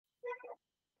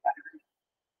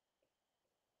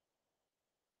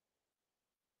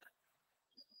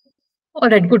All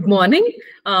right, good morning.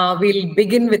 We'll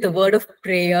begin with a word of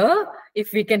prayer.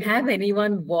 If we can have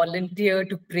anyone volunteer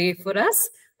to pray for us,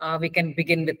 we can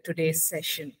begin with today's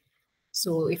session.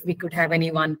 So if we could have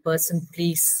any one person,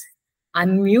 please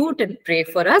unmute and pray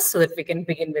for us so that we can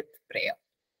begin with prayer.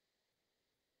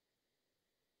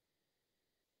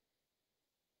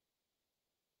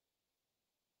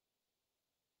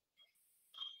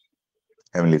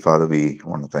 Heavenly Father, we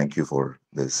want to thank you for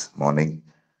this morning.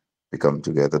 We come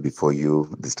together before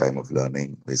you this time of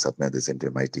learning. We submit this into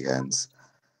your mighty hands.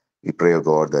 We pray, O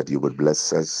God, that you would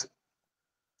bless us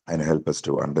and help us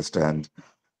to understand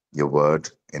your word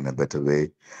in a better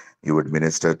way. You would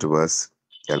minister to us,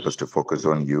 help us to focus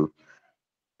on you,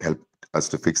 help us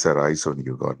to fix our eyes on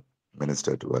you, God.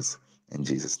 Minister to us. In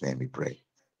Jesus' name we pray.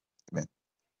 Amen.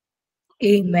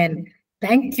 Amen.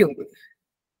 Thank you.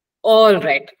 All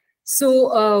right.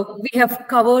 So we have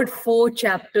covered 4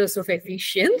 chapters of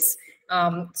Ephesians.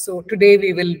 So today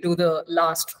we will do the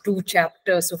last 2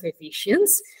 chapters of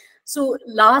Ephesians. So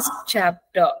last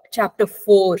chapter, chapter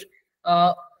 4,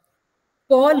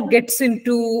 Paul gets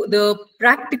into the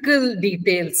practical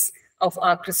details of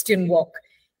our Christian walk.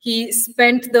 He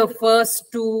spent the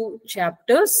first 2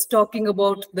 chapters talking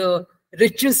about the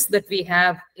riches that we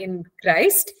have in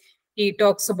Christ. He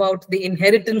talks about the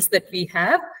inheritance that we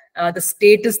have, the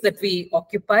status that we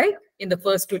occupy in the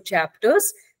first 2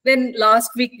 chapters. Then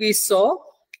last week we saw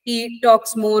he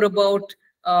talks more about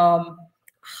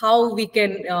how we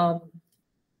can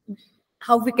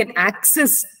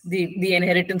access the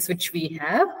inheritance which we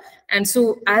have. And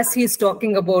so as he's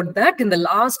talking about that in the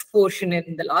last portion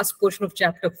of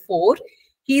chapter 4,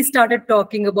 he started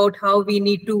talking about how we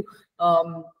need to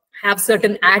have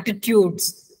certain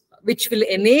attitudes which will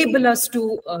enable us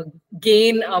to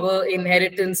gain our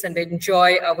inheritance and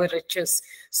enjoy our riches.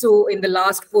 So in the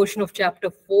last portion of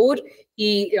chapter 4,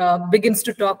 he begins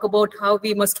to talk about how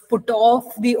we must put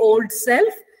off the old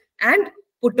self and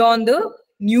put on the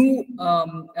new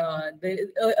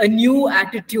a new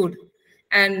attitude.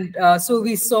 And so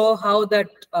we saw how that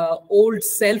old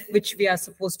self which we are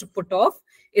supposed to put off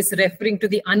is referring to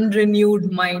the unrenewed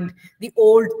mind, the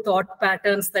old thought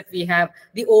patterns that we have,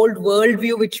 the old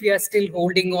worldview which we are still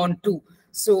holding on to.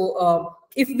 So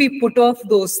if we put off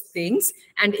those things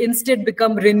and instead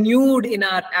become renewed in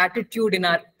our attitude, in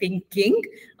our thinking,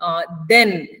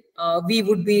 then we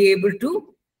would be able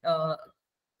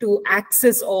to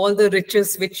access all the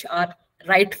riches which are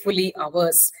rightfully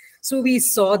ours. So we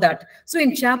saw that. So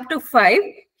in chapter 5,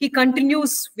 he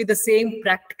continues with the same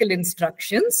practical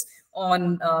instructions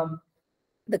on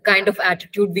the kind of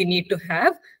attitude we need to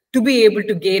have to be able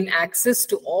to gain access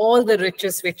to all the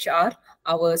riches which are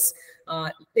ours.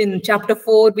 In chapter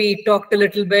 4, we talked a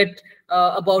little bit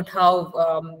about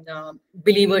how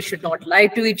believers should not lie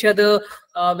to each other.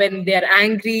 When they're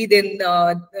angry, then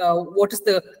what is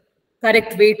the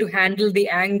correct way to handle the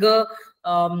anger?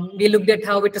 We looked at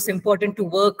how it is important to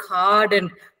work hard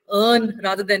and earn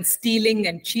rather than stealing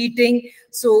and cheating.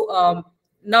 So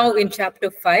now in chapter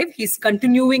 5, he's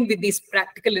continuing with these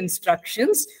practical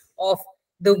instructions of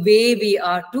the way we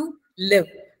are to live.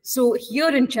 So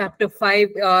here in chapter 5,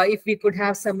 if we could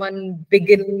have someone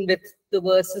begin with the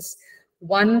verses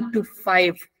 1 to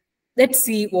 5, let's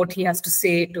see what he has to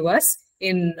say to us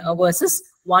in verses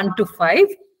 1 to 5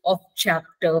 of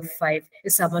chapter 5.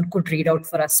 If someone could read out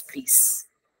for us, please.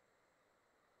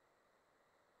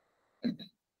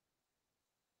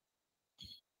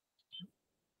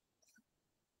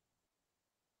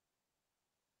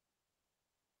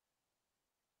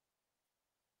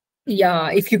 Yeah,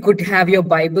 if you could have your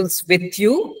Bibles with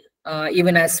you,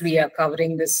 even as we are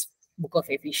covering this book of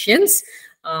Ephesians.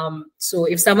 So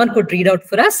if someone could read out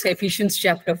for us, Ephesians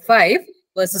chapter 5,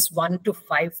 verses 1 to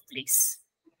 5, please.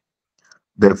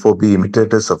 Therefore, be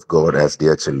imitators of God as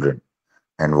dear children,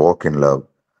 and walk in love,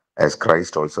 as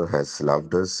Christ also has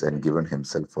loved us and given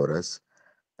himself for us,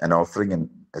 an offering and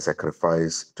a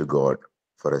sacrifice to God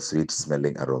for a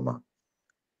sweet-smelling aroma.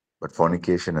 But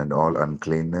fornication and all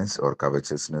uncleanness or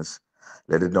covetousness,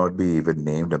 let it not be even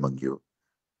named among you,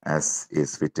 as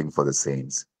is fitting for the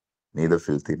saints, neither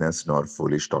filthiness, nor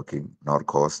foolish talking, nor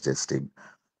coarse jesting,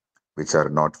 which are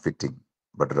not fitting,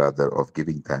 but rather of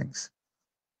giving thanks.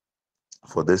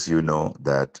 For this you know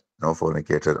that no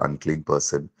fornicator, unclean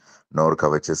person, nor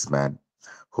covetous man,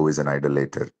 who is an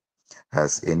idolater,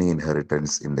 has any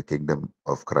inheritance in the kingdom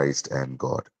of Christ and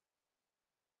God.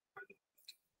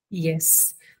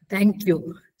 Yes, thank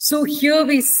you. So here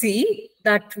we see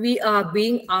that we are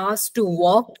being asked to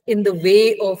walk in the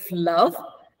way of love,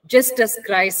 just as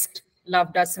Christ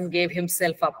loved us and gave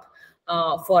himself up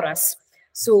for us.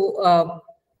 So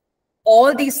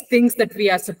all these things that we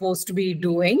are supposed to be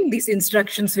doing, these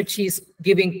instructions which he's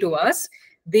giving to us,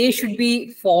 they should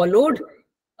be followed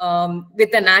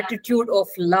with an attitude of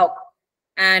love.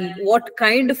 And what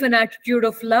kind of an attitude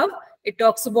of love? It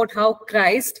talks about how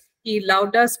Christ, he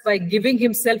loved us by giving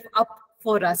himself up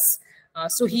for us.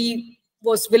 So he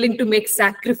was willing to make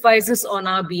sacrifices on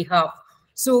our behalf.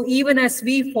 So even as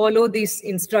we follow these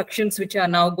instructions which are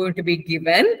now going to be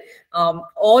given,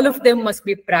 all of them must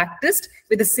be practiced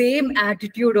with the same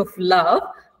attitude of love,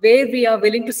 where we are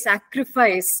willing to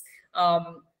sacrifice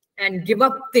and give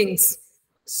up things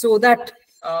so that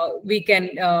we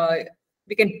can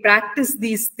practice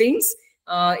these things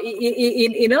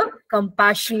in a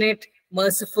compassionate,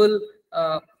 merciful,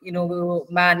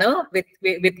 manner,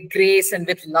 with grace and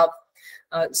with love.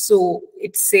 So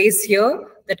it says here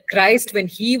that Christ, when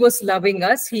he was loving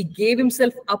us, he gave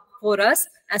himself up for us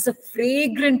as a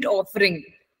fragrant offering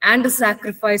and a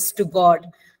sacrifice to God.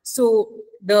 So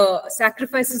the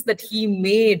sacrifices that he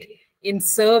made in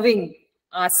serving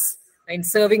us, in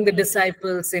serving the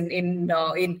disciples, in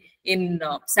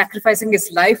sacrificing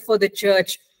his life for the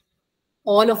church,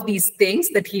 all of these things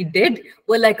that he did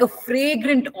were like a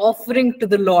fragrant offering to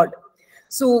the Lord.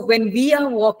 So when we are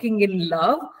walking in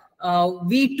love,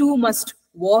 we too must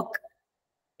walk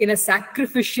in a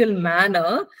sacrificial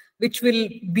manner, which will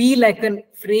be like a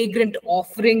fragrant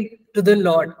offering to the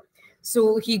Lord.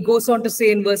 So he goes on to say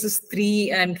in verses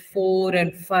 3 and 4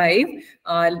 and 5,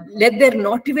 let there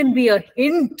not even be a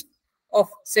hint of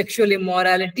sexual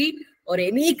immorality or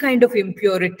any kind of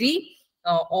impurity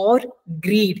or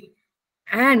greed.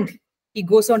 And he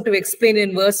goes on to explain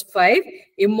in verse 5,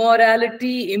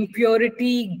 immorality,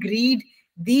 impurity, greed,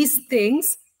 these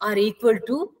things are equal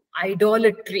to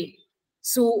idolatry.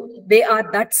 So they are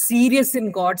that serious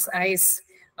in God's eyes.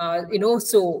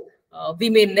 So we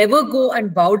may never go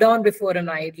and bow down before an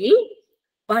idol,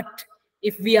 but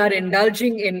if we are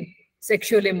indulging in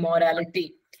sexual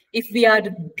immorality, if we are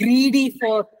greedy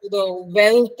for the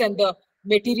wealth and the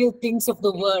material things of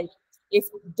the world, if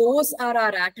those are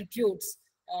our attitudes,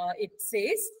 it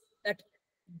says that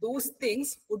those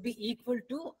things would be equal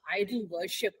to idol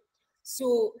worship.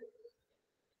 So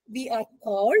we are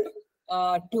called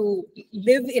to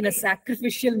live in a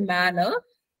sacrificial manner,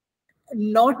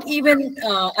 not even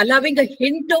allowing a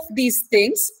hint of these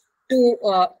things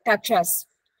to touch us.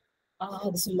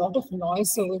 There's a lot of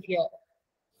noise over here.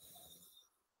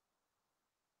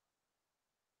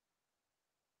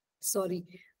 Sorry,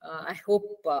 I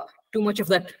hope too much of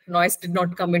that noise did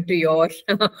not come into your,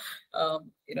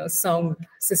 sound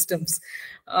systems.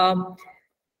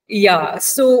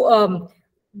 So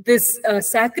this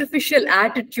sacrificial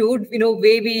attitude,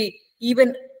 where we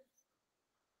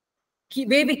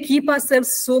keep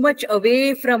ourselves so much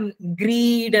away from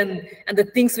greed and the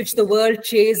things which the world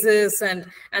chases and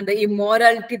the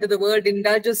immorality that the world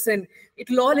indulges in. It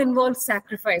will all involve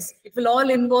sacrifice. It will all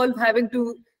involve having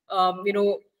to,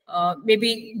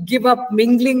 maybe give up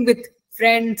mingling with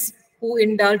friends who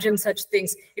indulge in such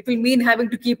things. It will mean having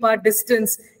to keep our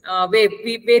distance, where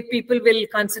people will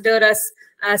consider us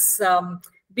as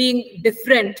being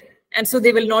different, and so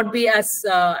they will not be as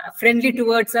friendly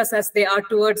towards us as they are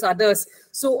towards others.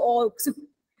 So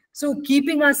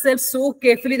keeping ourselves so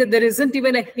carefully that there isn't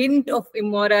even a hint of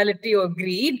immorality or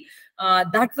greed,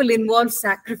 that will involve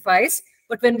sacrifice.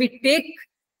 But when we take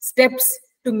steps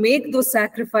to make those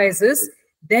sacrifices,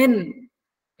 then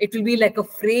it will be like a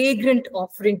fragrant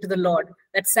offering to the Lord.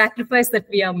 That sacrifice that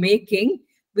we are making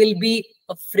will be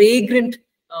a fragrant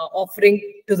offering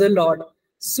to the Lord.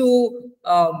 So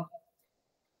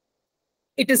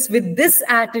it is with this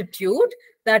attitude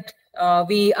that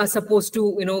we are supposed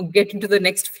to, get into the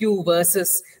next few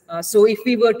verses. So if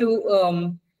we were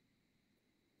to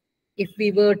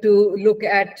look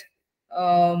at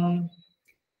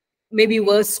maybe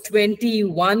verse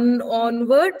 21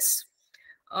 onwards,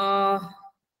 up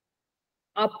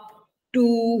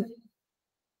to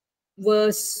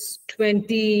verse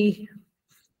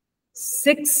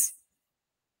 26.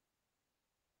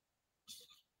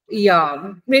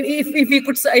 Yeah, maybe if we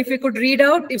could read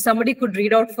out, if somebody could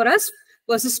read out for us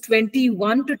verses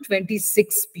 21 to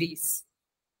 26, please.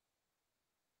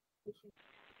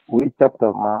 Which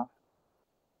chapter, ma?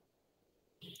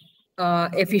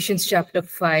 Ephesians chapter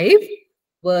 5,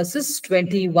 verses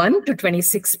 21 to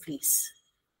 26, please.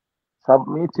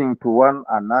 Submitting to one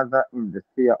another in the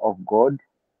fear of God.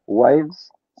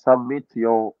 Wives, submit to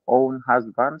your own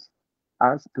husbands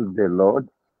as to the Lord,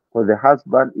 for the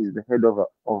husband is the head of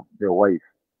the wife,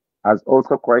 as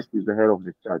also Christ is the head of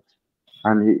the church,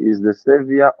 and he is the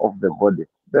savior of the body.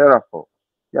 Therefore,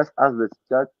 just as the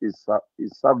church is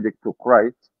subject to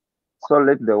Christ, so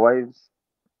let the wives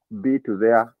be to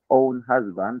their own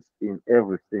husbands in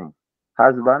everything.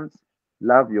 Husbands,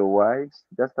 love your wives,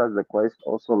 just as the Christ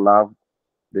also loved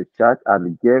the church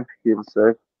and gave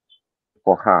himself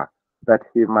for her, that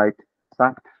he might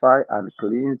sanctify and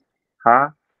cleanse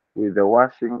her with the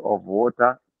washing of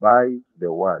water by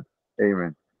the word.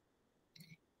 Amen.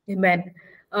 Amen.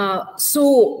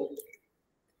 So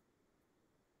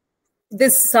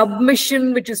this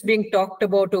submission which is being talked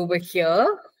about over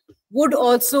here would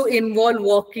also involve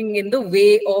walking in the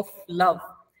way of love.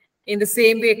 In the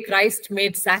same way, Christ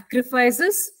made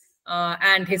sacrifices,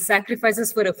 and his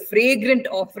sacrifices were a fragrant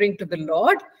offering to the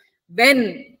Lord.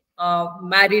 When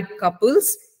married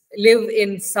couples live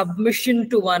in submission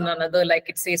to one another, like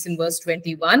it says in verse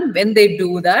 21, when they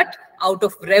do that out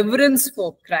of reverence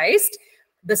for Christ,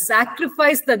 the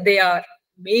sacrifice that they are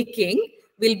making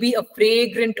will be a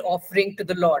fragrant offering to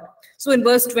the Lord. So in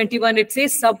verse 21, it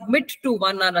says, submit to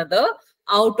one another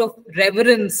out of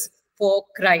reverence for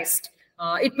Christ.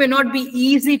 It may not be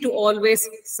easy to always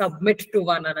submit to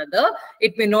one another.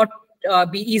 It may not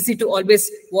be easy to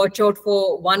always watch out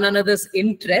for one another's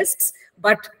interests,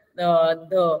 but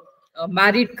the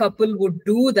married couple would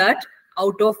do that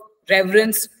out of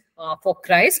reverence for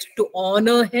Christ, to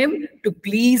honor him, to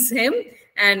please him.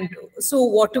 And so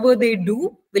whatever they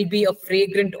do will be a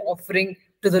fragrant offering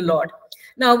to the Lord.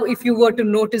 Now, if you were to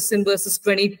notice in verses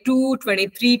 22,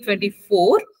 23,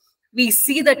 24, we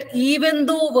see that even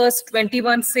though verse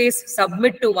 21 says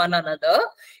submit to one another,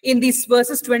 in these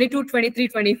verses 22, 23,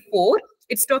 24,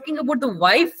 it's talking about the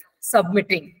wife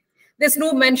submitting. There's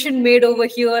no mention made over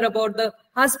here about the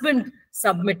husband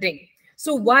submitting.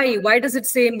 So why does it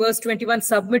say in verse 21,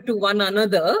 submit to one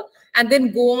another, and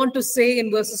then go on to say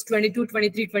in verses 22,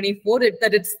 23, 24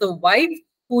 that it's the wife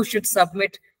who should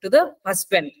submit to the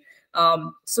husband?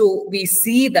 So we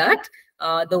see that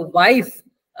the wife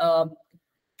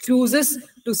chooses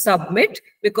to submit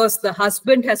because the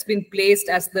husband has been placed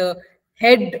as the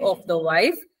head of the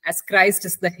wife, as Christ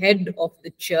is the head of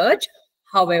the church.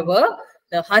 However,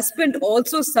 the husband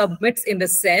also submits in the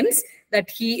sense that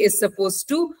he is supposed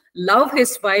to love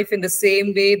his wife in the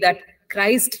same way that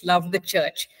Christ loved the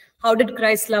church. How did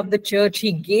Christ love the church?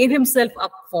 He gave himself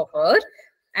up for her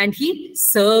and he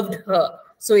served her.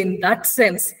 So in that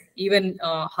sense, even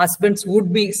husbands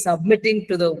would be submitting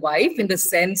to the wife in the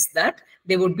sense that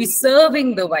they would be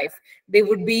serving the wife. They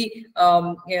would be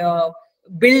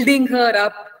building her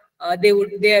up.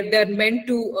 They're meant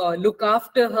to look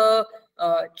after her,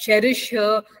 cherish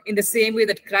her in the same way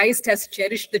that Christ has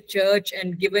cherished the church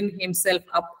and given himself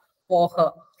up for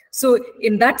her. So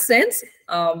in that sense,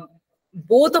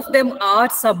 both of them are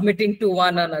submitting to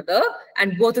one another,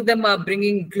 and both of them are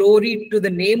bringing glory to the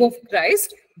name of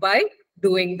Christ by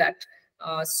doing that.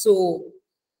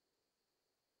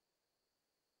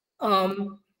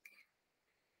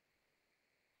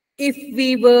 If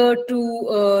we were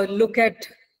to look at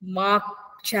Mark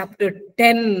chapter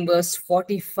 10, verse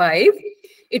 45,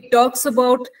 it talks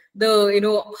about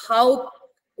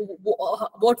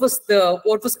what was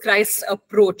Christ's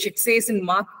approach. It says in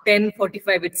Mark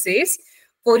 10:45, it says,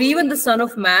 for even the Son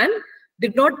of Man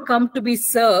did not come to be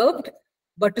served,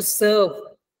 but to serve,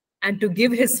 and to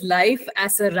give his life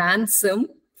as a ransom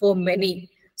for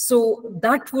many. So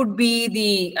that would be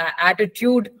the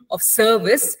attitude of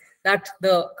service that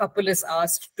the couple is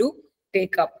asked to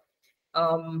take up.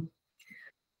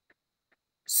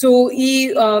 So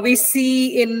we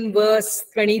see in verse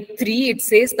 23, it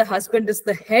says the husband is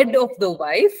the head of the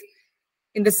wife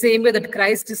in the same way that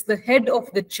Christ is the head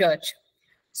of the church.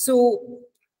 So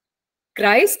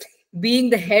Christ, being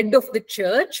the head of the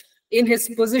church, in his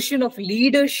position of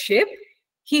leadership,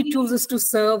 he chooses to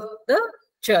serve the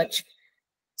church.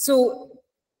 So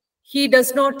he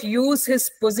does not use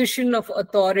his position of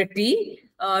authority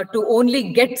to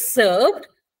only get served,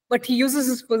 but he uses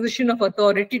his position of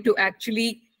authority to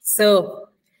actually serve.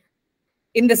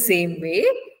 In the same way,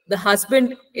 the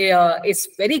husband is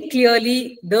very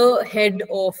clearly the head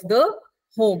of the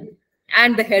home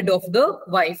and the head of the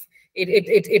wife.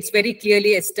 It's very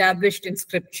clearly established in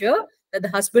scripture that the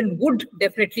husband would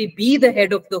definitely be the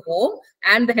head of the home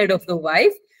and the head of the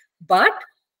wife. But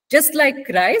just like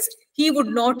Christ, he would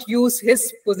not use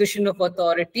his position of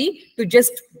authority to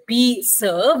just be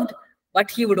served, but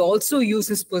he would also use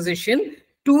his position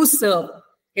to serve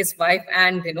his wife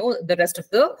and the rest of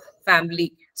the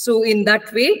family. So in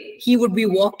that way, he would be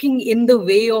walking in the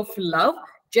way of love,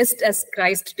 just as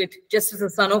Christ did, just as the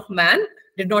Son of Man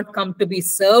did not come to be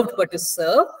served, but to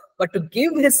serve, but to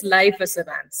give his life as a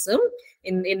ransom.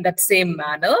 In that same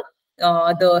manner,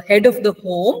 the head of the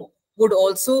home would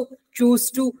also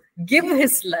choose to give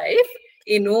his life,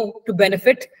 to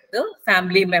benefit the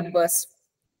family members.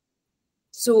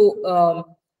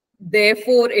 So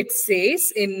therefore it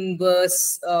says in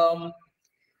verse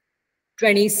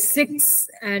 26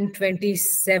 and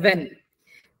 27,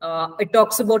 it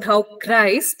talks about how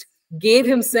Christ gave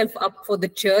himself up for the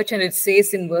church, and it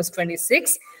says in verse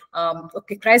 26,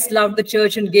 Christ loved the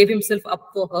church and gave himself up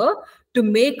for her to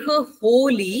make her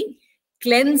holy,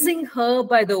 cleansing her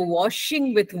by the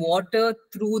washing with water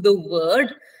through the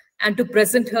word, and to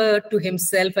present her to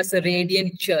himself as a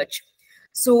radiant church.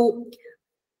 So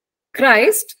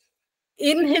Christ,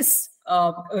 in his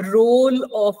role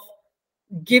of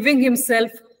giving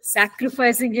himself,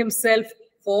 sacrificing himself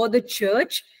for the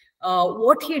church,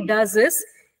 what he does is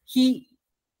he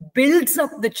builds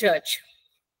up the church.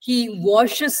 He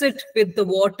washes it with the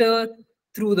water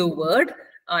through the word.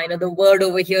 The word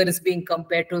over here is being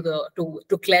compared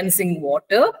to cleansing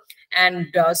water,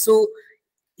 and so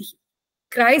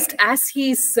Christ, as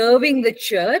he is serving the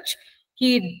church,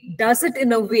 he does it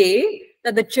in a way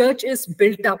that the church is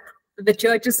built up, that the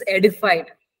church is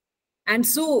edified. And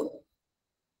so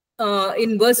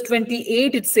in verse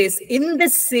 28, it says, in the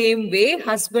same way,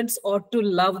 husbands ought to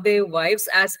love their wives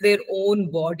as their own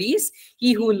bodies.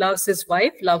 He who loves his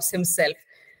wife loves himself.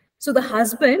 So the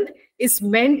husband is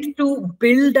meant to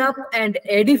build up and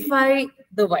edify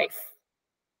the wife.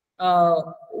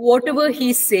 Whatever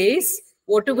he says,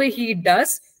 whatever he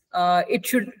does, it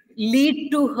should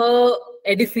lead to her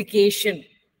edification.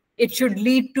 It should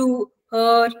lead to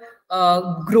her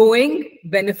growing,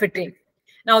 benefiting.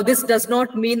 Now, this does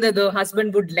not mean that the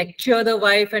husband would lecture the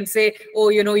wife and say, oh,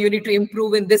 you need to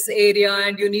improve in this area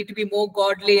and you need to be more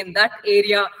godly in that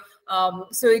area.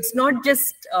 So it's not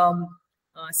just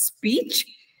speech.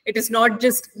 It is not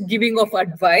just giving of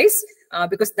advice,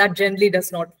 because that generally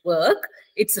does not work.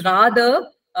 It's rather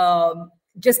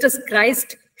just as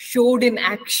Christ showed in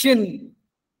action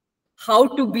how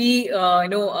to be,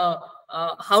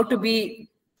 how to be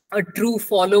a true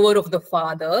follower of the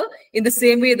Father. In the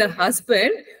same way, the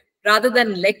husband, rather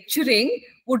than lecturing,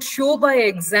 would show by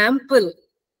example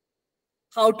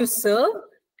how to serve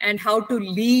and how to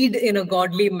lead in a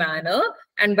godly manner.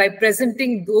 And by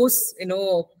presenting those,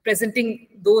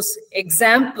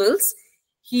 examples,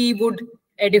 he would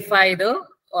edify the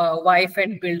wife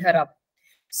and build her up.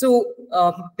 So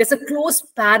there's a close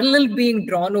parallel being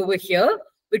drawn over here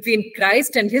between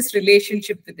Christ and his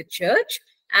relationship with the church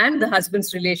and the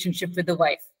husband's relationship with the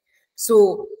wife.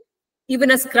 So even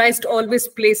as Christ always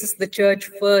places the church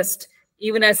first,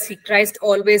 even as Christ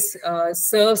always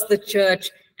serves the church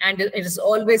and is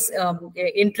always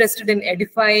interested in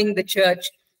edifying the church,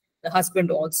 the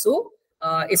husband also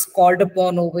is called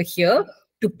upon over here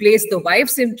to place the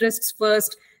wife's interests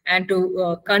first and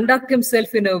to conduct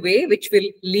himself in a way which will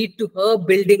lead to her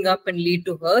building up and lead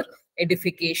to her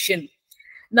edification.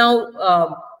 Now,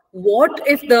 what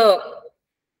if the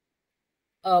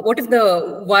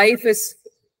wife is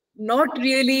not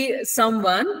really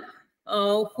someone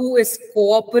who is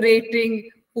cooperating,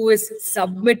 who is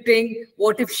submitting?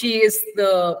 What if she is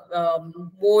the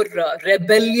more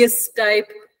rebellious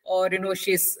type, or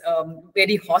she's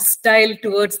very hostile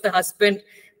towards the husband?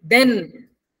 Then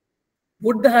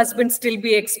would the husband still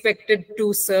be expected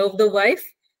to serve the wife?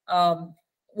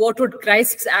 What would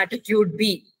Christ's attitude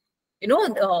be?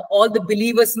 All the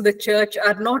believers in the church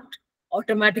are not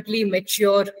automatically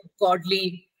mature,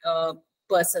 godly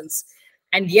persons.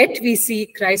 And yet we see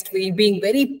Christ being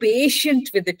very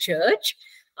patient with the church,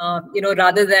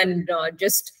 rather than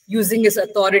just using his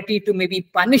authority to maybe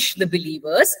punish the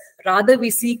believers. Rather, we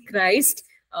see Christ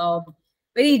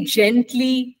very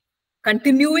gently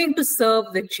continuing to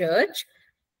serve the church,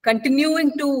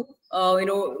 continuing to,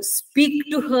 speak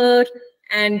to her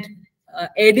and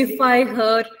edify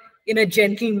her in a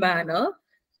gentle manner.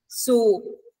 So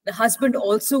the husband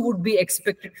also would be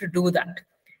expected to do that.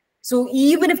 So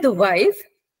even if the wife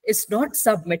is not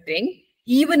submitting,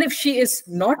 even if she is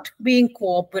not being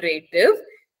cooperative,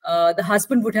 the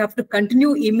husband would have to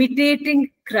continue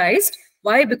imitating Christ.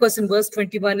 Why? Because in verse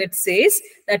 21, it says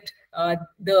that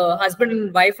the husband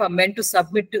and wife are meant to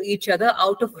submit to each other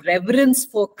out of reverence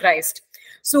for Christ.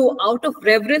 So out of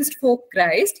reverence for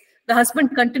Christ, the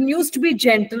husband continues to be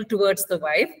gentle towards the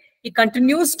wife. He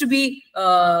continues to be,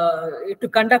 to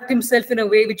conduct himself in a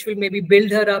way which will maybe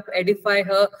build her up, edify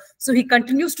her. So he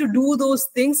continues to do those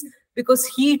things because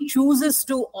he chooses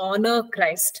to honor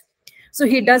Christ. So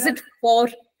he does it for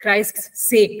Christ's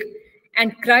sake.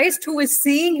 And Christ, who is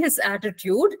seeing his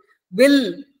attitude,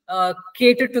 will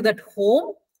cater to that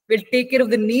home, will take care of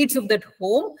the needs of that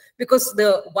home, because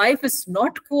the wife is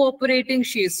not cooperating,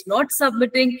 she is not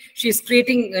submitting, she is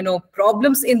creating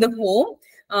problems in the home.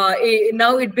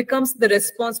 Now it becomes the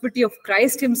responsibility of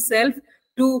Christ himself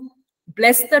to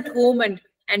bless that home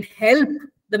and help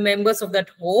the members of that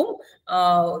home,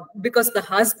 because the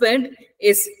husband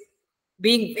is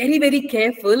being very, very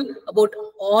careful about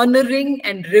honoring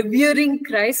and revering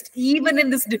Christ, even in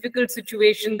this difficult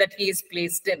situation that he is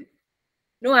placed in.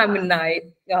 No, I mean, I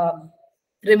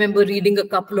remember reading a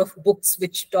couple of books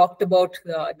which talked about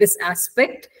this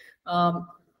aspect.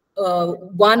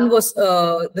 One was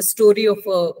the story of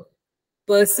a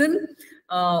person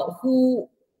who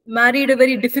married a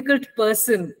very difficult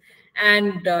person,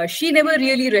 and she never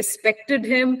really respected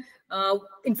him.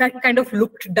 In fact, kind of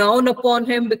looked down upon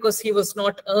him because he was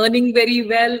not earning very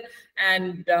well,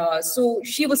 and so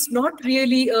she was not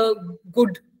really a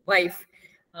good wife.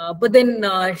 But then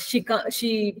she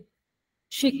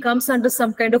comes under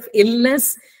some kind of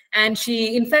illness, and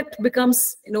she in fact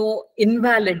becomes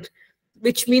invalid,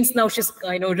 which means now she's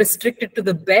restricted to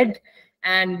the bed,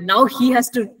 and now he has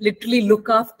to literally look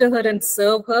after her and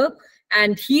serve her.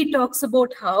 And he talks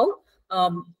about how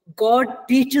God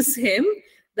teaches him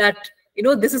that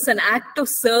this is an act of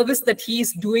service that he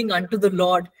is doing unto the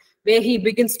Lord, where he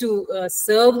begins to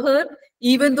serve her,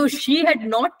 even though she had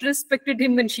not respected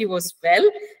him when she was well.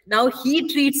 Now he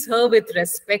treats her with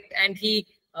respect, and he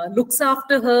looks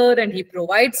after her, and he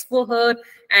provides for her,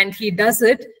 and he does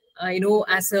it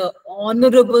as a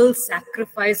honorable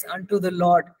sacrifice unto the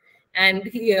Lord. And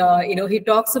he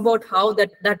talks about how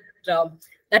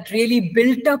that really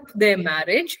built up their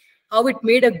marriage, how it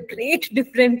made a great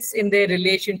difference in their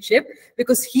relationship,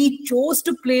 because he chose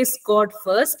to place God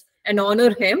first and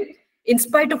honor him in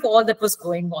spite of all that was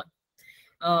going on.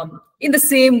 In the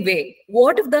same way,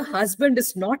 what if the husband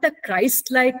is not a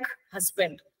Christ-like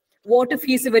husband? What if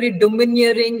he's a very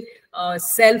domineering,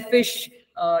 selfish,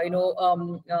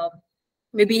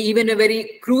 maybe even a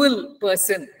very cruel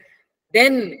person?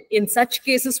 Then in such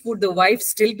cases, would the wife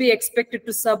still be expected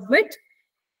to submit?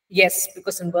 Yes,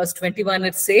 because in verse 21,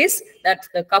 it says that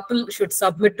the couple should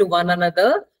submit to one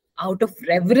another out of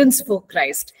reverence for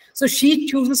Christ. So she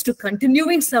chooses to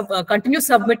continue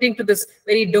submitting to this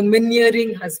very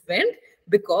domineering husband,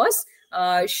 because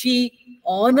she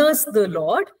honors the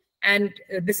Lord, and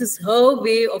this is her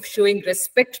way of showing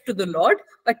respect to the Lord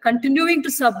by continuing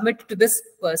to submit to this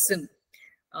person.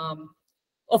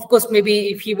 Of course, maybe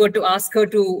if he were to ask her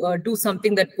to do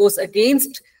something that goes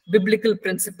against biblical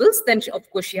principles, then of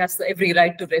course she has every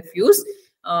right to refuse.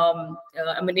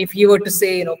 If he were to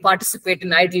say, participate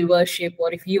in idol worship,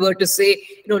 or if he were to say,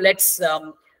 let's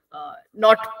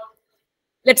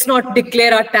not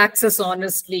declare our taxes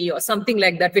honestly, or something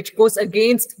like that, which goes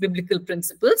against biblical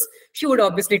principles, she would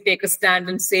obviously take a stand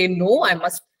and say, no, I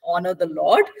must honor the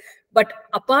Lord. But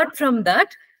apart from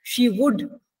that, she would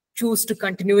choose to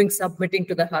continuing submitting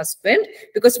to the husband,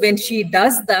 because when she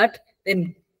does that,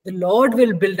 then the Lord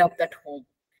will build up that home,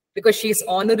 because she's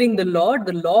honoring the Lord.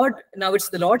 Now it's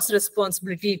the Lord's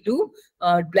responsibility to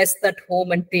bless that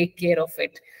home and take care of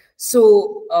it.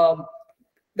 So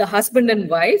the husband and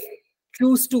wife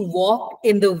choose to walk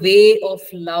in the way of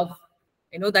love.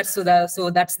 That's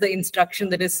the instruction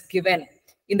that is given.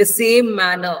 In the same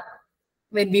manner,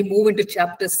 when we move into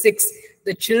chapter 6,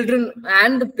 the children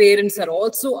and the parents are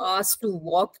also asked to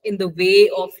walk in the way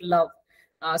of love.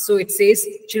 So it says,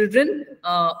 children,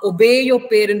 obey your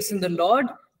parents in the Lord,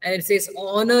 and it says,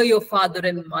 honor your father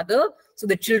and mother. So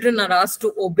the children are asked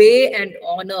to obey and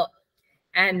honor,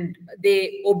 and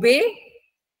they obey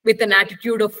with an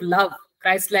attitude of love,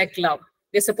 Christ-like love.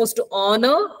 They're supposed to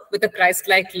honor with a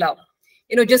Christ-like love.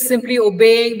 Just simply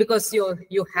obeying because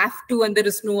you have to and there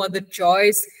is no other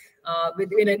choice,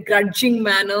 in a grudging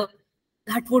manner,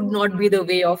 that would not be the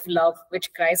way of love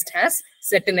which Christ has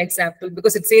set an example.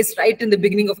 Because it says right in the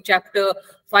beginning of chapter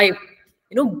 5,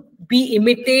 be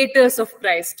imitators of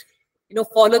Christ.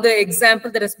 Follow the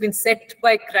example that has been set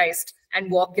by Christ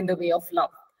and walk in the way of love.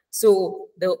 So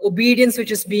the obedience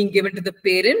which is being given to the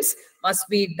parents must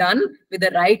be done with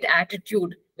the right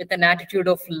attitude, with an attitude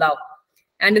of love.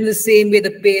 And in the same way,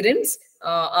 the parents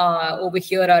over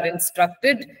here are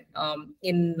instructed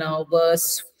in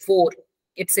verse 4.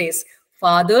 It says,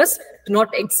 fathers, do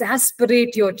not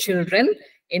exasperate your children.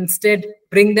 Instead,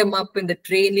 bring them up in the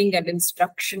training and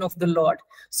instruction of the Lord.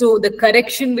 So the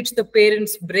correction which the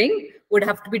parents bring would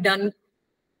have to be done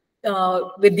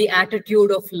with the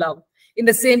attitude of love. In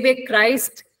the same way,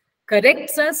 Christ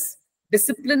corrects us,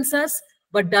 disciplines us,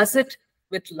 but does it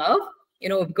with love.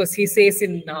 Because he says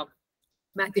in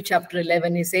Matthew chapter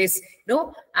 11, he says,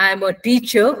 I am a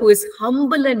teacher who is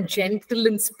humble and gentle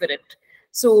in spirit.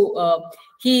 So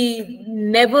he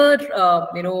never,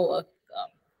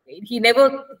 he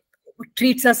never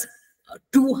treats us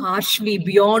too harshly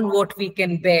beyond what we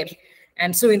can bear.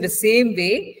 And so in the same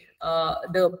way,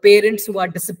 the parents who are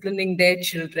disciplining their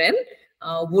children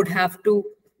would have to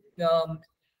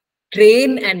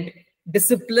train and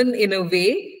discipline in a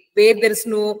way where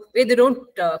they don't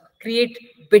create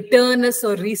bitterness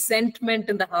or resentment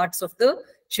in the hearts of the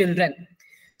children.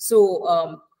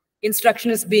 So instruction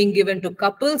is being given to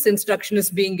couples, instruction is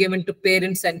being given to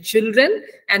parents and children.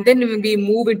 And then when we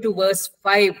move into verse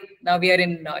 5, now we are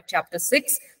in chapter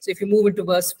 6. So if you move into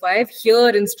verse 5, here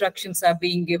instructions are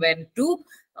being given to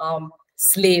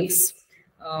slaves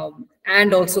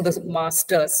and also the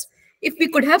masters. If we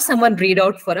could have someone read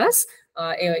out for us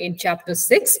in chapter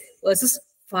 6, verses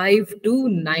 5 to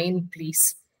 9,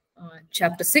 please.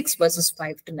 Chapter 6, verses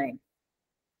 5 to 9.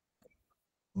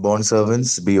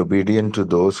 Bondservants, be obedient to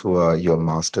those who are your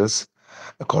masters,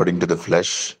 according to the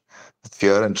flesh, with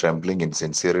fear and trembling in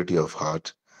sincerity of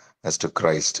heart, as to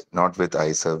Christ, not with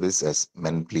eye service as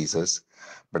men pleasers,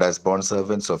 but as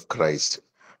bondservants of Christ,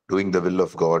 doing the will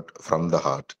of God from the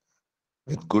heart,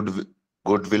 with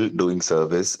goodwill doing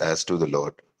service as to the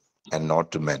Lord, and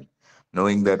not to men,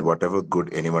 knowing that whatever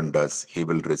good anyone does, he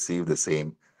will receive the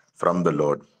same from the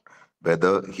Lord,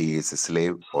 whether he is a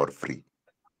slave or free.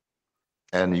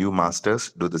 And you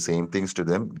masters, do the same things to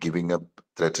them, giving up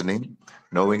threatening,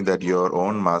 knowing that your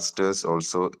own masters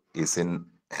also is in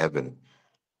heaven,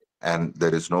 and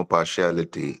there is no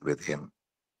partiality with him.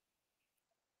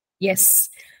 Yes.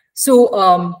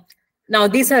 So now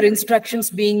these are instructions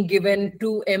being given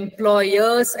to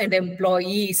employers and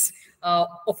employees.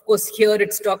 Of course, here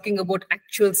it's talking about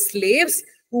actual slaves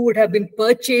who would have been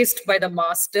purchased by the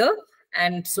master.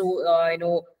 And so,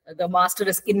 the master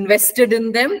has invested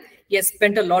in them. He has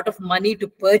spent a lot of money to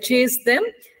purchase them.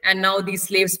 And now these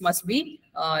slaves must be,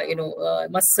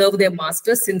 must serve their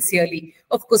master sincerely.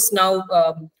 Of course, now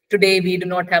today we do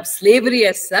not have slavery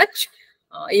as such.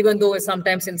 Even though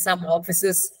sometimes in some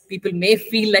offices, people may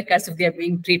feel like as if they are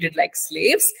being treated like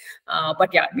slaves.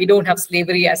 But yeah, we don't have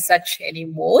slavery as such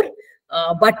anymore.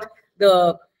 But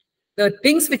the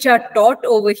things which are taught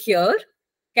over here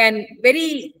can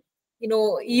very,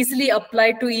 easily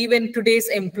apply to even today's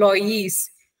employees.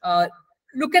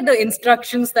 Look at the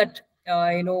instructions that,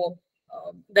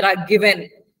 that are given.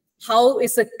 How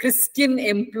is a Christian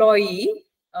employee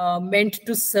meant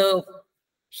to serve?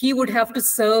 He would have to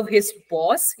serve his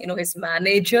boss, his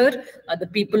manager, the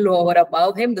people who are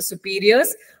above him, the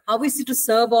superiors. How is he to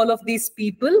serve all of these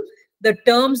people? The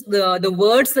terms, the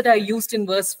words that are used in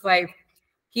verse 5.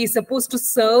 He is supposed to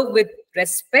serve with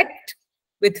respect,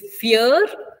 with fear,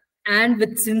 and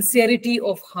with sincerity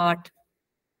of heart.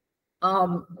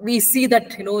 We see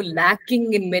that,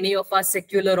 lacking in many of our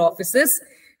secular offices.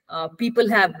 People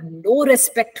have no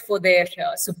respect for their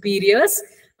superiors.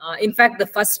 In fact, the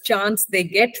first chance they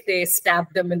get, they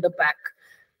stab them in the back.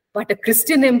 But a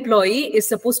Christian employee is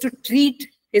supposed to treat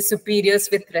his superiors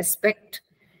with respect.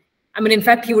 I mean, in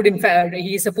fact, he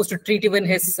is supposed to treat even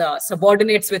his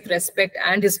subordinates with respect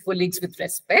and his colleagues with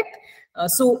respect.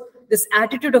 So this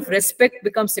attitude of respect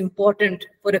becomes important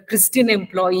for a Christian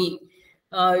employee.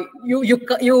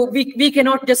 We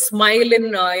cannot just smile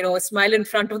in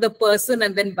front of the person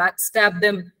and then backstab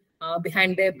them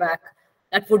behind their back.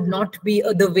 That would not be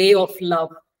the way of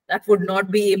love. That would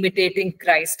not be imitating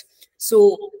Christ.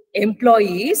 So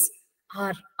employees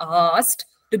are asked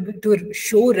to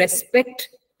show respect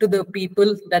to the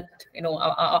people that,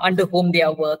 under whom they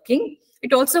are working.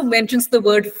 It also mentions the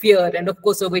word fear. And of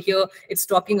course, over here, it's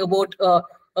talking about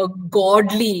a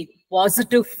godly,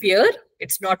 positive fear.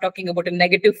 It's not talking about a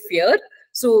negative fear.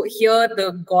 So here,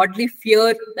 the godly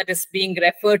fear that is being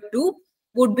referred to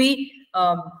would be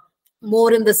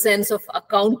more in the sense of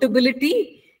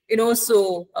accountability.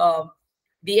 The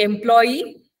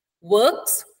employee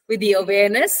works with the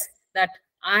awareness that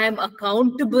I am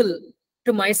accountable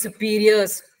to my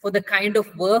superiors for the kind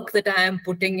of work that I am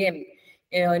putting in.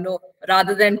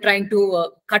 Rather than trying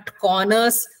to cut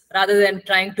corners, rather than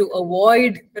trying to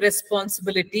avoid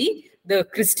responsibility, the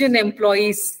Christian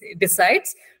employee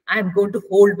decides, I'm going to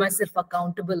hold myself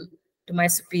accountable to my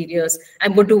superiors.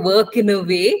 I'm going to work in a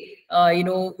way,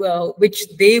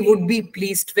 which they would be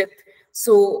pleased with.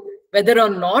 So whether or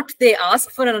not they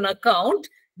ask for an account,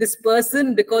 this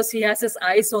person, because he has his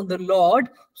eyes on the Lord,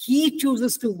 he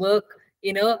chooses to work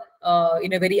in a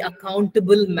very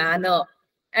accountable manner.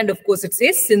 And of course, it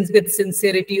says with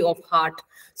sincerity of heart.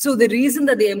 So the reason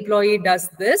that the employee does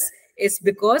this is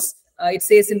because it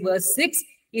says in verse 6,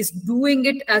 he's doing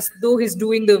it as though he's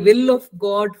doing the will of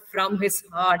God from his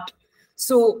heart.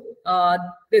 So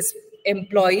this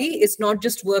employee is not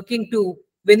just working to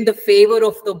win the favor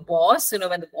of the boss,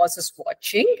 when the boss is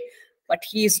watching, but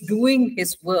he is doing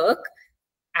his work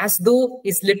as though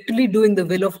he's literally doing the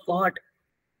will of God.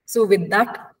 So with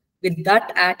that with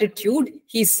that attitude,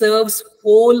 he serves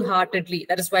wholeheartedly.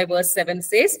 That is why verse 7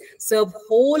 says, serve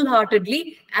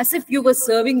wholeheartedly as if you were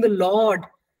serving the Lord,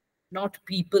 not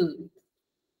people.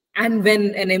 And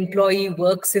when an employee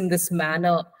works in this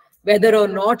manner, whether or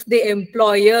not the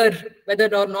employer,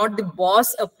 whether or not the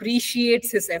boss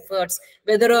appreciates his efforts,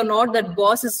 whether or not that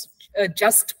boss is a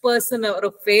just person or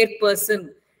a fair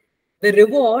person, the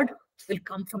reward will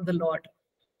come from the Lord.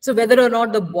 So whether or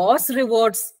not the boss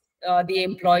rewards the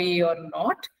employee or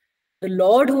not, the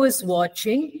Lord who is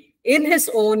watching in his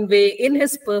own way, in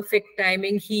his perfect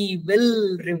timing, he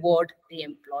will reward the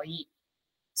employee.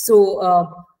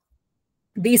 So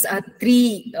these are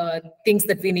three things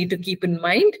that we need to keep in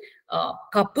mind.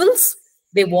 Couples,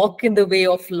 they walk in the way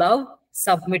of love,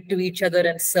 submit to each other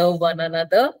and serve one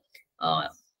another.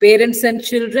 Parents and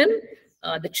children,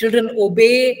 the children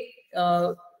obey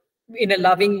in a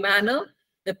loving manner.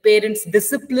 The parents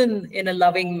discipline in a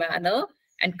loving manner.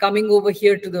 And coming over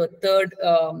here to the third,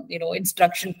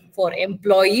 instruction for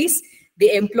employees,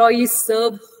 the employees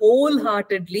serve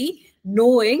wholeheartedly,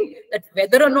 knowing that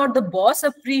whether or not the boss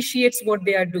appreciates what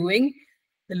they are doing,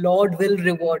 the Lord will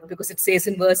reward. Because it says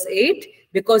in verse 8,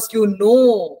 because you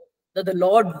know that the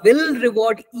Lord will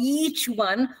reward each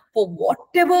one for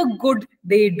whatever good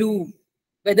they do,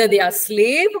 whether they are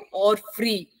slave or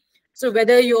free. So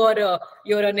whether you're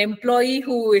an employee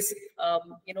who is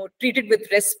treated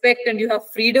with respect and you have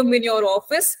freedom in your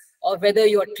office, or whether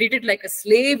you are treated like a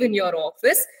slave in your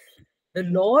office, the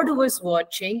Lord who is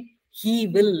watching, he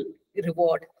will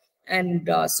reward. And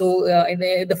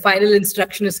the final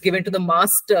instruction is given to the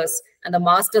masters, and the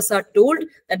masters are told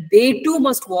that they too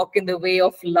must walk in the way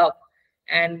of love.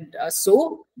 And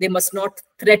so they must not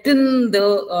threaten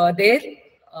their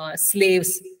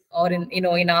slaves, or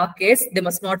in our case, they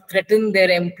must not threaten their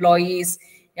employees.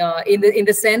 In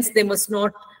the sense, they must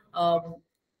not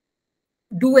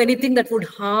do anything that would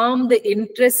harm the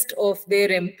interest of their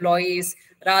employees.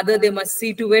 Rather, they must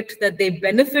see to it that they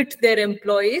benefit their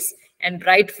employees and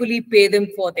rightfully pay them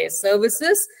for their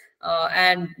services,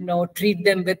 and treat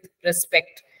them with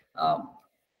respect.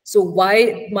 So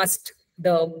why must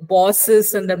the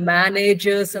bosses and the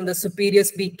managers and the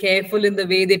superiors be careful in the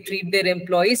way they treat their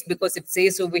employees? Because it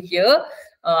says over here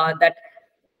that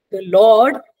the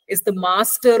Lord is the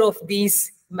master of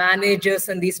these managers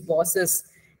and these bosses,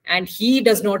 and he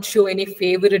does not show any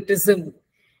favoritism.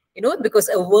 Because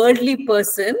a worldly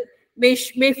person may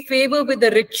favor with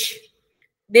the rich.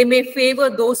 They may favor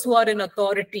those who are in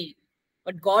authority.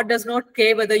 But God does not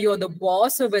care whether you're the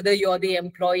boss or whether you're the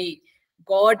employee.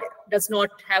 God does not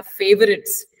have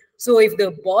favorites. So if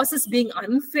the boss is being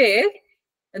unfair,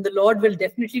 then the Lord will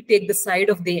definitely take the side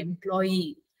of the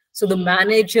employee. So the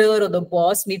manager or the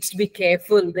boss needs to be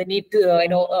careful. They need to,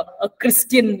 a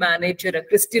Christian manager, a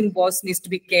Christian boss needs to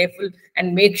be careful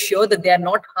and make sure that they are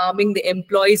not harming the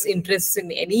employee's interests in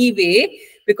any way,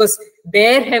 because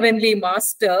their heavenly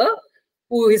master,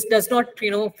 who does not,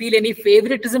 feel any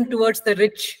favoritism towards the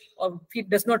rich, or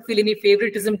does not feel any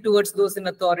favoritism towards those in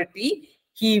authority,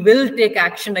 he will take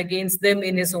action against them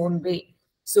in his own way.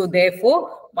 So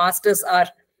therefore, masters are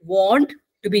warned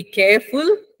to be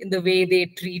careful in the way they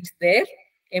treat their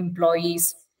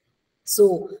employees.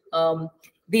 So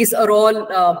these are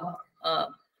all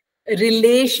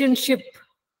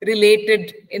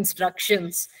relationship-related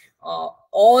instructions.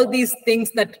 All these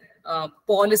things that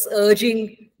Paul is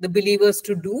urging the believers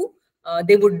to do,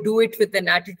 they would do it with an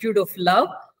attitude of love,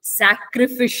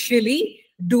 sacrificially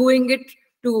doing it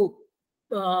to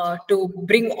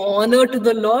bring honor to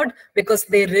the Lord, because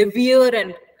they revere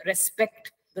and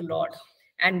respect the Lord.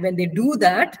 And when they do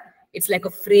that, it's like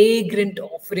a fragrant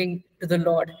offering to the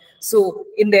Lord. So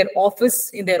in their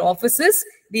offices,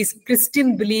 these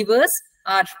Christian believers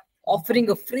are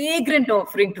offering a fragrant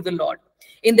offering to the Lord.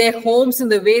 In their homes, in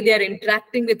the way they are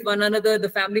interacting with one another, the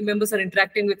family members are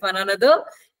interacting with one another.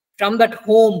 From that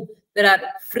home, there are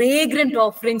fragrant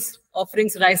offerings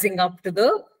rising up to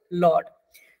the Lord.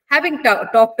 Having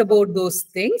talked about those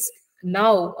things,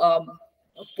 now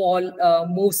Paul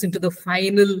moves into the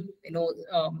final,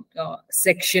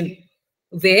 section,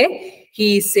 where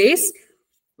he says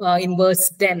in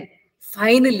verse 10,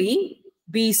 finally,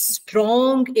 be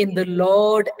strong in the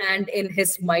Lord and in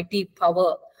his mighty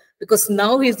power. Because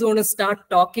now he's going to start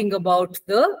talking about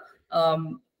the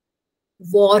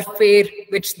warfare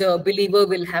which the believer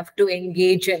will have to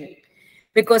engage in.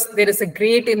 Because there is a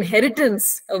great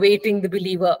inheritance awaiting the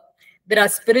believer. There are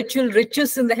spiritual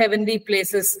riches in the heavenly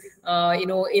places,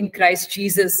 in Christ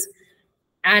Jesus.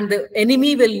 And the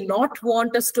enemy will not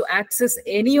want us to access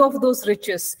any of those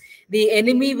riches. The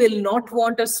enemy will not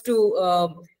want us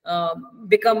to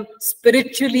become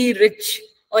spiritually rich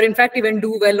or in fact even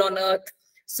do well on earth.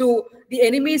 So the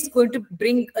enemy is going to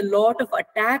bring a lot of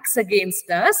attacks against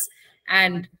us.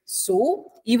 And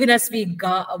so even as we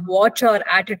watch our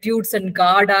attitudes and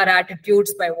guard our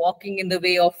attitudes by walking in the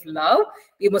way of love,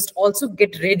 we must also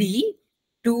get ready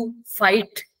to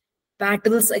fight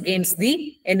battles against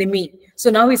the enemy. So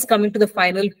now he's coming to the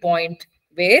final point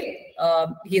where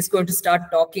he's going to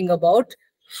start talking about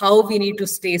how we need to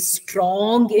stay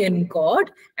strong in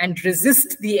God and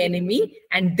resist the enemy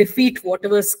and defeat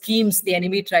whatever schemes the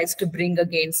enemy tries to bring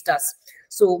against us.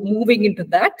 So moving into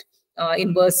that,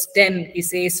 in verse 10, he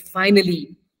says,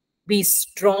 finally, be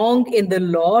strong in the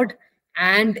Lord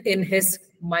and in his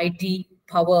mighty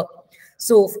power.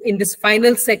 So in this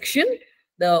final section,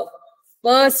 the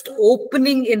first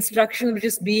opening instruction which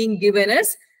is being given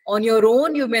is, on your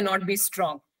own, you may not be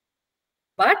strong,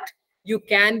 but you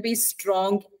can be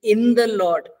strong in the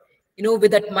Lord. You know, with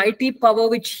that mighty power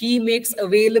which he makes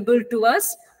available to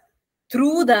us,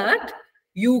 through that,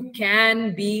 you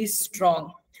can be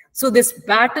strong. So this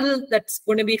battle that's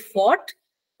going to be fought,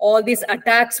 all these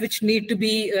attacks which need to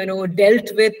be,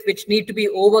 dealt with, which need to be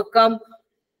overcome,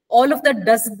 all of that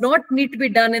does not need to be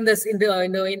done in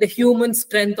the human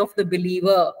strength of the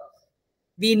believer.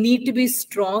 We need to be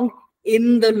strong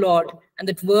in the Lord. And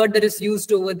that word that is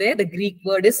used over there, the Greek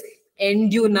word is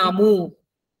endunamu.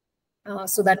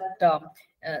 So that,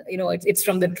 it's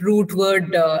from the root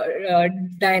word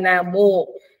dynamo.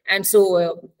 And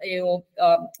so,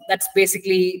 that's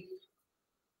basically,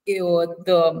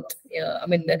 the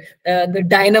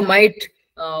dynamite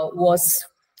was,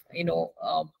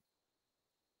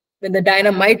 when the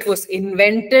dynamite was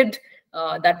invented,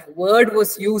 that word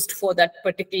was used for that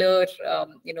particular,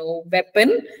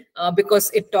 weapon,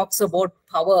 because it talks about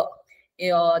power.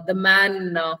 The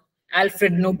man,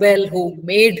 Alfred Nobel, who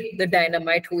made the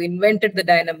dynamite, who invented the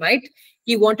dynamite,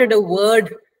 he wanted a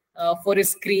word for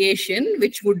his creation,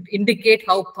 which would indicate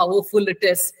how powerful it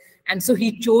is. And so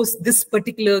he chose this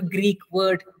particular Greek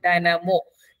word, dynamo.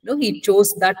 He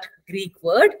chose that Greek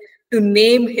word to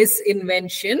name his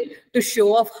invention, to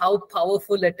show off how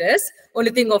powerful it is.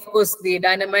 Only thing, of course, the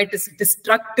dynamite is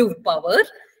destructive power.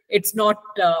 It's not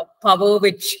power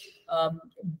which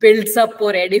builds up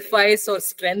or edifies or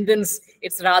strengthens.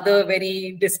 It's rather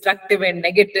very destructive and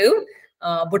negative.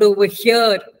 But over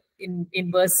here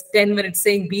in verse 10, when it's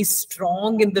saying, be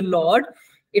strong in the Lord,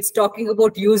 it's talking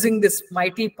about using this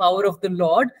mighty power of the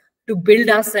Lord to build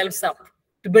ourselves up,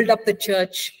 to build up the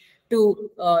church, to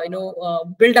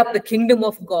build up the kingdom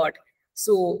of God.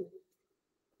 So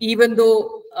even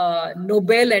though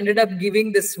Nobel ended up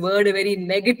giving this word a very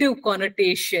negative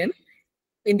connotation,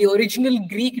 in the original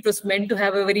Greek, it was meant to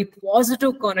have a very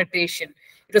positive connotation.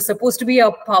 It was supposed to be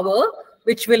a power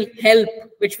which will help,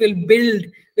 which will build,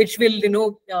 which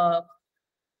will,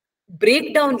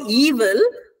 break down evil,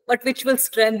 but which will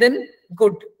strengthen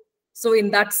good. So in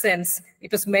that sense,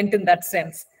 it was meant in that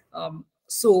sense.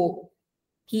 So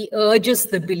he urges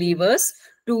the believers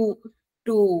to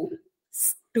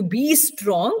be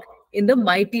strong in the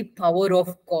mighty power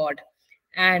of God.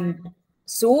 And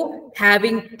so,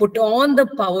 having put on the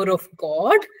power of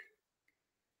God,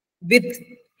 with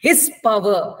his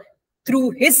power,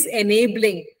 through his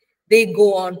enabling, they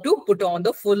go on to put on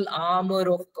the full armor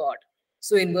of God.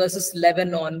 So in verses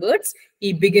 11 onwards,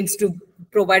 he begins to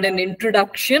provide an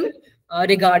introduction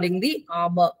regarding the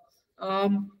armor.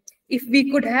 If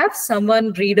we could have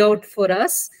someone read out for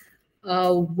us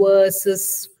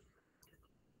verses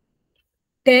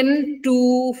 10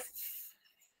 to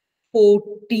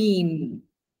 14.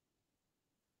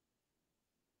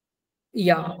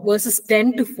 Yeah, verses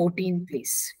 10 to 14,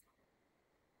 please.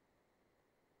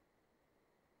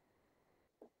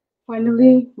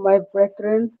 Finally, my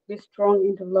brethren, be strong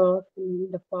in the Lord and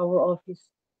in the power of his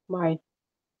might.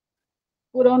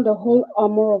 Put on the whole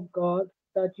armor of God,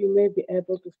 that you may be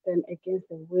able to stand against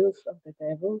the wiles of the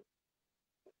devil.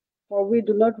 For we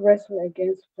do not wrestle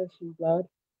against flesh and blood,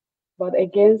 but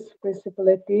against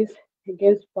principalities,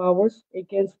 against powers,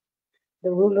 against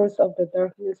the rulers of the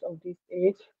darkness of this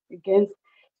age, against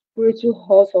spiritual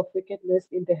hosts of wickedness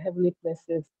in the heavenly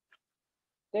places.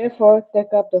 Therefore,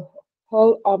 take up the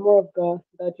whole armor of God,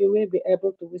 that you may be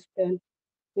able to withstand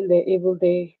in the evil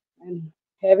day, and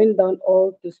having done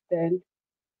all to stand.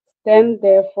 Stand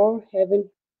therefore, having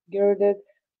girded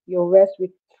your waist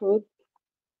with truth,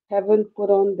 having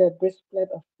put on the breastplate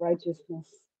of righteousness.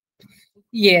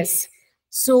 Yes.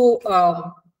 So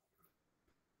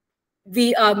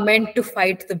we are meant to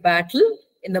fight the battle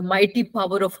in the mighty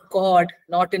power of God,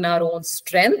 not in our own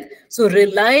strength. So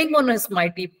relying on his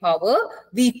mighty power,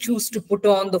 we choose to put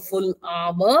on the full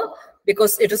armor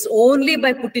because it is only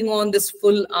by putting on this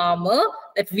full armor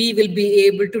that we will be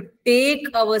able to take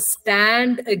our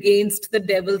stand against the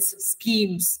devil's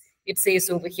schemes, it says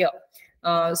over here.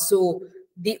 So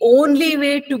the only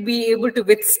way to be able to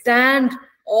withstand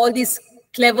all these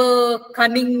clever,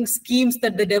 cunning schemes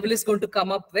that the devil is going to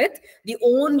come up with, the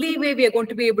only way we are going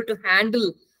to be able to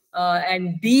handle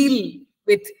and deal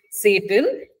with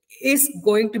Satan is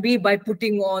going to be by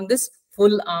putting on this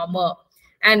full armor.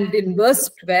 And in verse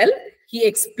 12, he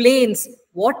explains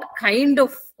what kind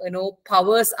of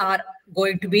powers are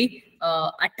going to be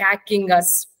attacking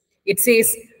us. It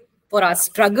says, for our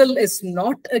struggle is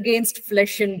not against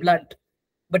flesh and blood,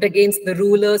 but against the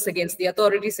rulers, against the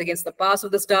authorities, against the powers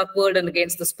of this dark world, and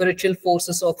against the spiritual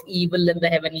forces of evil in the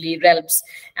heavenly realms.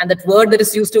 And that word that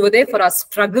is used over there, for our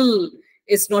struggle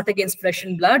is not against flesh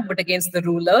and blood, but against the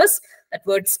rulers. That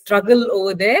word struggle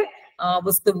over there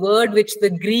was the word which the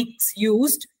Greeks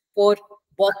used for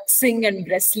boxing and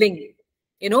wrestling.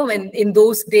 When in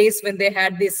those days when they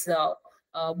had this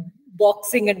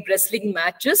boxing and wrestling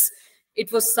matches,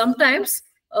 it was sometimes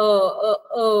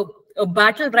a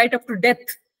battle right up to death.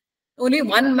 Only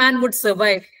one man would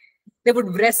survive. They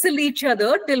would wrestle each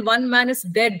other till one man is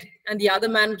dead and the other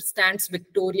man stands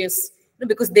victorious,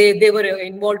 because they were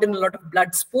involved in a lot of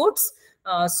blood sports.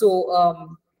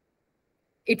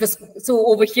 It was so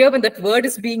over here when that word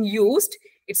is being used,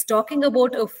 it's talking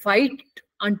about a fight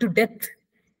unto death.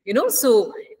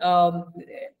 So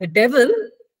the devil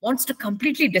wants to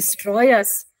completely destroy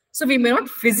us. So we may not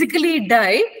physically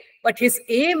die, but his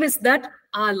aim is that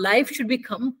our life should be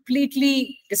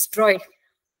completely destroyed.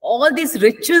 All these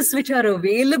riches which are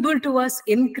available to us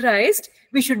in Christ,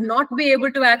 we should not be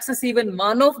able to access even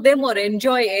one of them or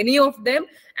enjoy any of them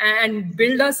and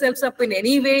build ourselves up in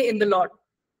any way in the Lord.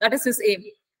 That is his aim.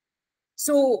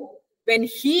 So when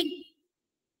he,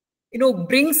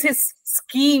 brings his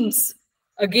schemes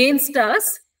against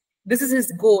us, this is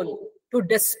his goal, to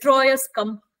destroy us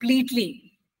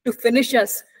completely, to finish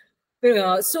us.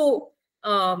 This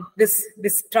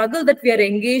struggle that we are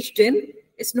engaged in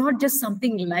is not just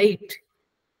something light.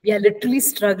 We are literally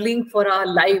struggling for our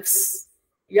lives.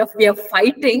 We are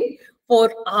fighting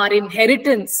for our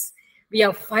inheritance. We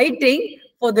are fighting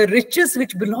for the riches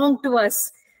which belong to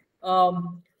us.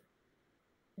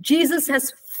 Jesus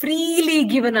has freely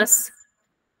given us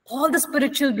all the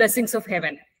spiritual blessings of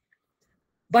heaven.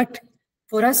 But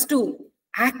for us to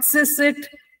access it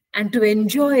and to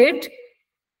enjoy it,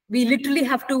 we literally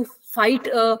have to fight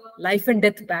a life and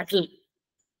death battle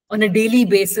on a daily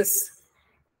basis.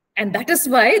 And that is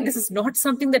why this is not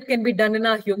something that can be done in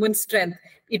our human strength.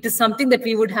 It is something that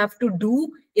we would have to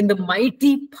do in the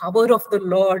mighty power of the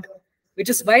Lord, which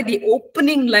is why the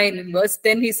opening line in verse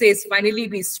 10, he says, finally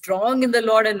be strong in the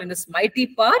Lord and in his mighty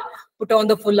power, put on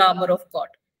the full armor of God.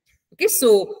 Okay,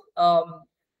 so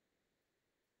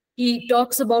he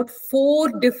talks about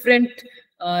 4 different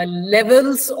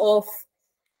levels of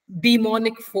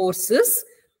demonic forces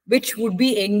which would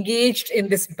be engaged in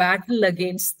this battle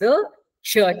against the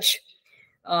church.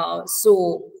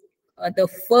 The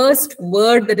first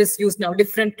word that is used now,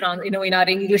 different, in our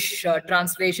English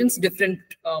translations, different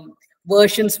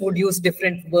versions would use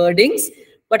different wordings,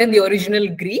 but in the original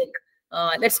Greek,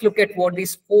 let's look at what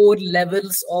these 4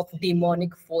 levels of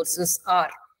demonic forces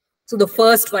are. So the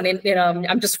first one,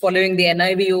 I'm just following the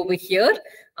NIV over here.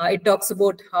 It talks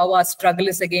about how our struggle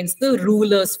is against the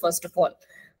rulers, first of all.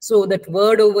 So that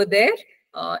word over there,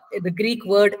 the Greek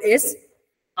word is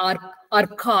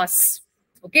archos.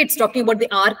 Okay, it's talking about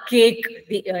the archaic.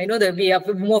 We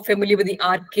are more familiar with the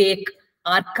archaic,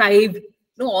 archive.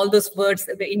 All those words,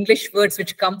 the English words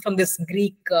which come from this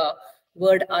Greek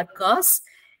word archos.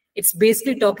 It's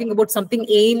basically talking about something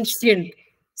ancient,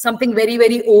 something very,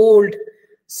 very old.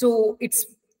 So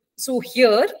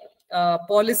here,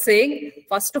 Paul is saying,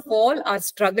 first of all, our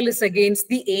struggle is against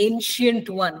the ancient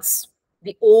ones,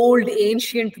 the old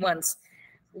ancient ones.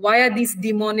 Why are these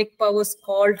demonic powers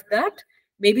called that?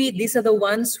 Maybe these are the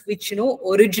ones which,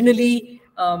 originally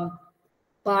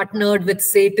partnered with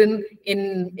Satan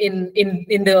in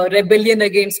the rebellion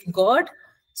against God.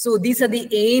 So these are the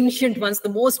ancient ones, the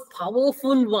most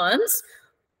powerful ones,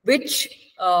 which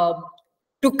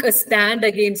took a stand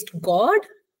against God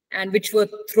and which were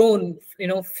thrown,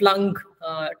 flung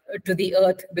to the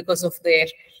earth because of their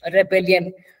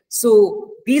rebellion.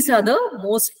 So these are the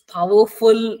most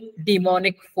powerful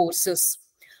demonic forces.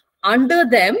 Under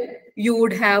them, you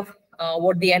would have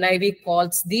what the NIV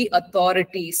calls the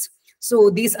authorities.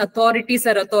 So these authorities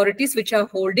are authorities which are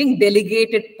holding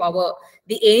delegated power.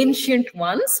 The ancient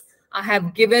ones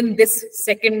have given this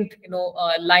second,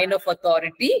 line of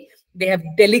authority. They have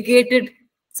delegated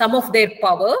some of their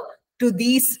power to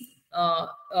these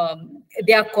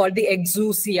they are called the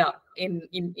exousia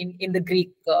in the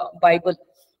Greek Bible.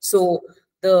 So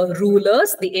the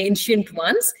rulers, the ancient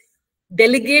ones,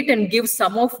 delegate and give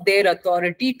some of their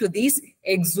authority to these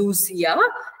exousia,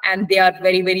 and they are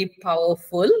very, very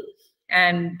powerful.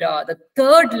 And the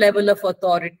third level of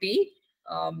authority,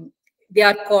 they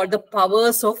are called the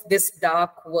powers of this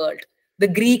dark world. The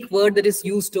Greek word that is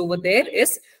used over there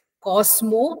is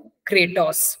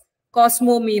cosmokratos.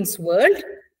 Cosmo means world,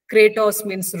 kratos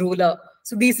means ruler.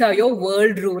 So these are your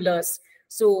world rulers.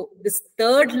 So this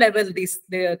third level,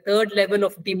 the third level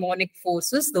of demonic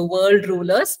forces, the world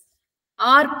rulers,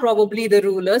 are probably the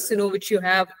rulers, which you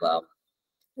have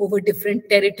over different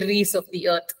territories of the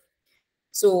earth.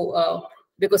 So,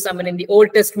 because I mean, in the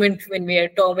Old Testament, when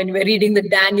we're reading the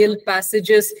Daniel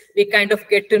passages, we kind of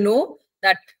get to know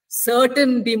that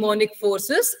certain demonic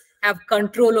forces have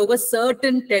control over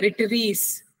certain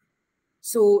territories.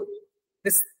 So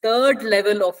this third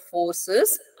level of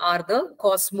forces are the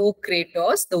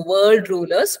cosmokratos, the world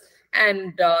rulers,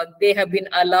 and they have been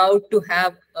allowed to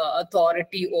have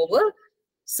authority over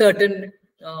certain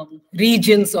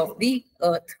regions of the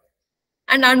earth.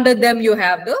 And under them you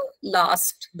have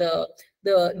the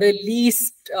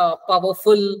least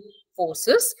powerful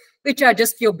forces, which are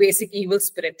just your basic evil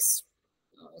spirits.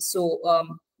 So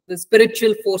the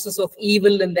spiritual forces of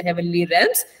evil in the heavenly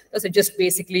realms, those are just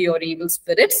basically your evil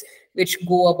spirits, which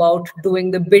go about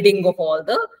doing the bidding of all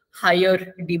the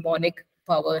higher demonic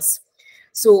powers.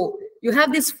 So you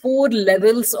have these 4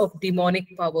 levels of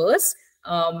demonic powers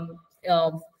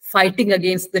fighting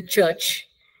against the church.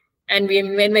 And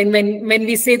when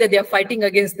we say that they are fighting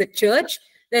against the church,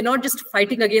 they're not just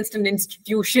fighting against an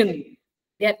institution.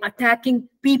 They are attacking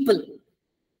people,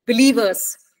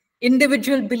 believers,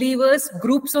 individual believers,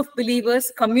 groups of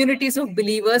believers, communities of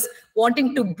believers,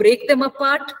 wanting to break them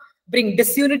apart, bring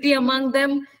disunity among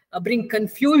them, bring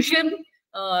confusion,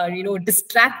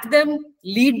 distract them,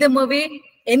 lead them away,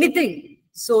 anything,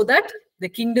 so that the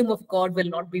kingdom of God will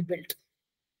not be built.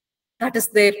 That is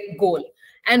their goal.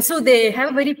 And so they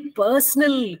have a very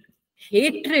personal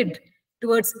hatred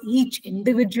towards each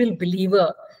individual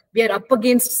believer. We are up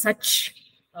against such,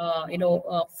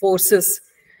 forces.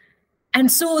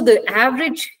 And so the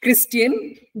average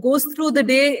Christian goes through the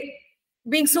day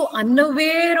being so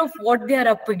unaware of what they are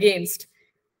up against,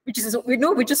 which is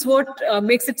what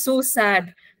makes it so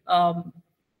sad.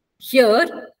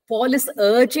 Here, Paul is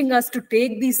urging us to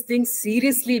take these things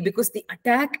seriously because the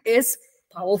attack is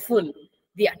powerful.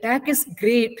 The attack is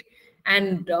great,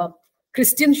 and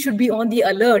Christians should be on the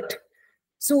alert.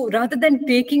 So rather than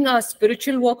taking our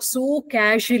spiritual walk so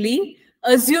casually,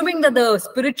 assuming that the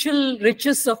spiritual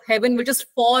riches of heaven will just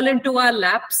fall into our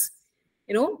laps,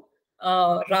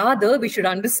 rather we should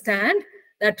understand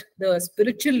that the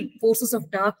spiritual forces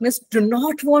of darkness do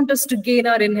not want us to gain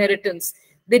our inheritance.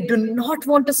 They do not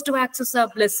want us to access our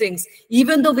blessings.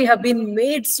 Even though we have been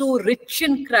made so rich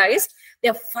in Christ, they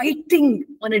are fighting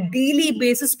on a daily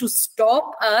basis to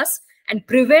stop us and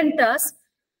prevent us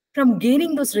from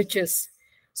gaining those riches.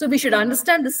 So we should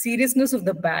understand the seriousness of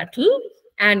the battle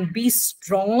and be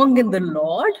strong in the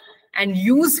Lord and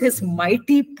use his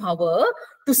mighty power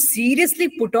to seriously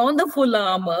put on the full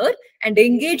armor and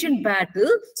engage in battle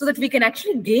so that we can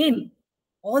actually gain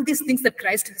all these things that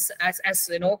Christ has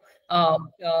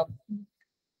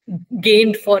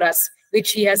gained for us,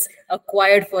 which he has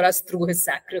acquired for us through his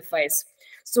sacrifice.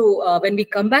 So when we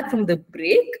come back from the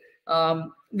break,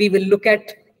 we will look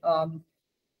at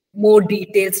more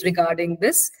details regarding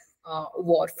this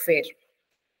warfare.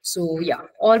 So yeah,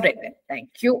 all right then.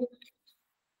 Thank you.